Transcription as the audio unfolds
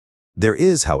There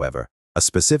is, however, a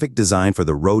specific design for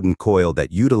the rodent coil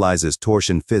that utilizes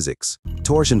torsion physics.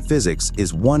 Torsion physics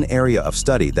is one area of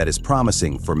study that is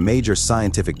promising for major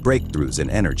scientific breakthroughs in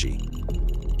energy.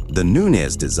 The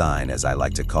Nunez design, as I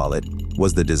like to call it,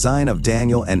 was the design of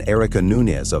Daniel and Erica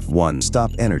Nunez of One Stop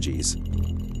Energies,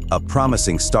 a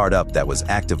promising startup that was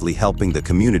actively helping the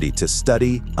community to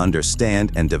study,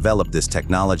 understand, and develop this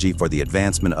technology for the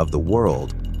advancement of the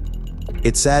world.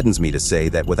 It saddens me to say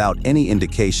that without any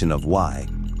indication of why,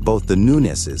 both the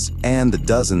Nunezes and the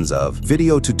dozens of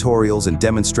video tutorials and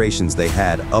demonstrations they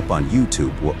had up on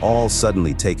YouTube were all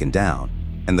suddenly taken down,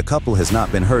 and the couple has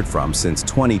not been heard from since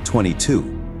 2022,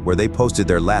 where they posted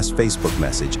their last Facebook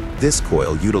message. This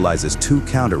coil utilizes two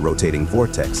counter-rotating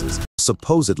vortexes,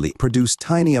 supposedly produce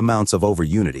tiny amounts of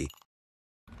overunity.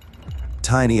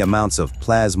 Tiny amounts of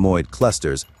plasmoid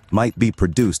clusters might be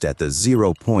produced at the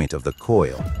 0 point of the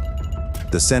coil,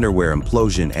 the center where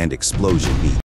implosion and explosion meet.